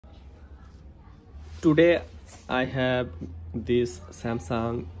Today I have this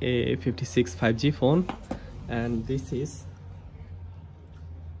Samsung A56 5G phone, and this is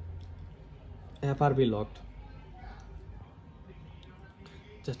FRP locked.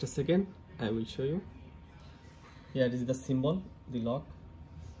 Just a second, I will show you. Here is the symbol, the lock,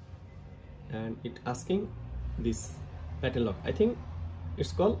 and it asking this pattern lock. I think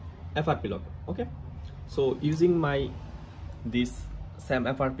it's called FRP lock. Okay, so using my this SAM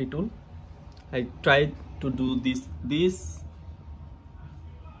FRP tool, I tried to do this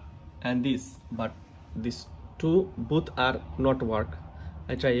and this, but these two both are not work.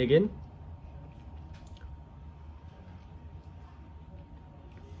 I try again.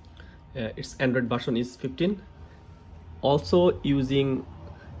 Its Android version is 15. Also using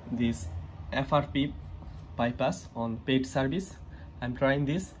this FRP bypass on paid service, I'm trying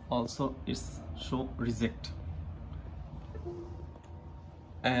this. Also it's show reject.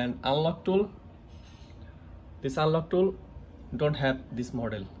 And unlock tool, this unlock tool don't have this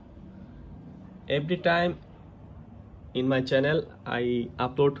model. Every time in my channel I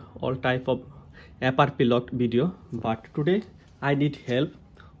upload all type of FRP locked video, but today I need help.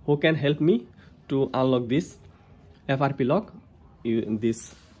 Who can help me to unlock this FRP lock in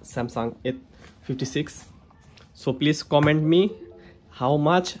this Samsung A56? So please comment me how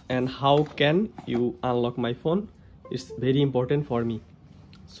much and how can you unlock my phone. It's very important for me.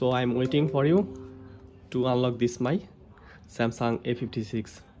 So I'm waiting for you to unlock this my Samsung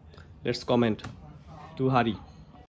A56. Let's comment to hurry.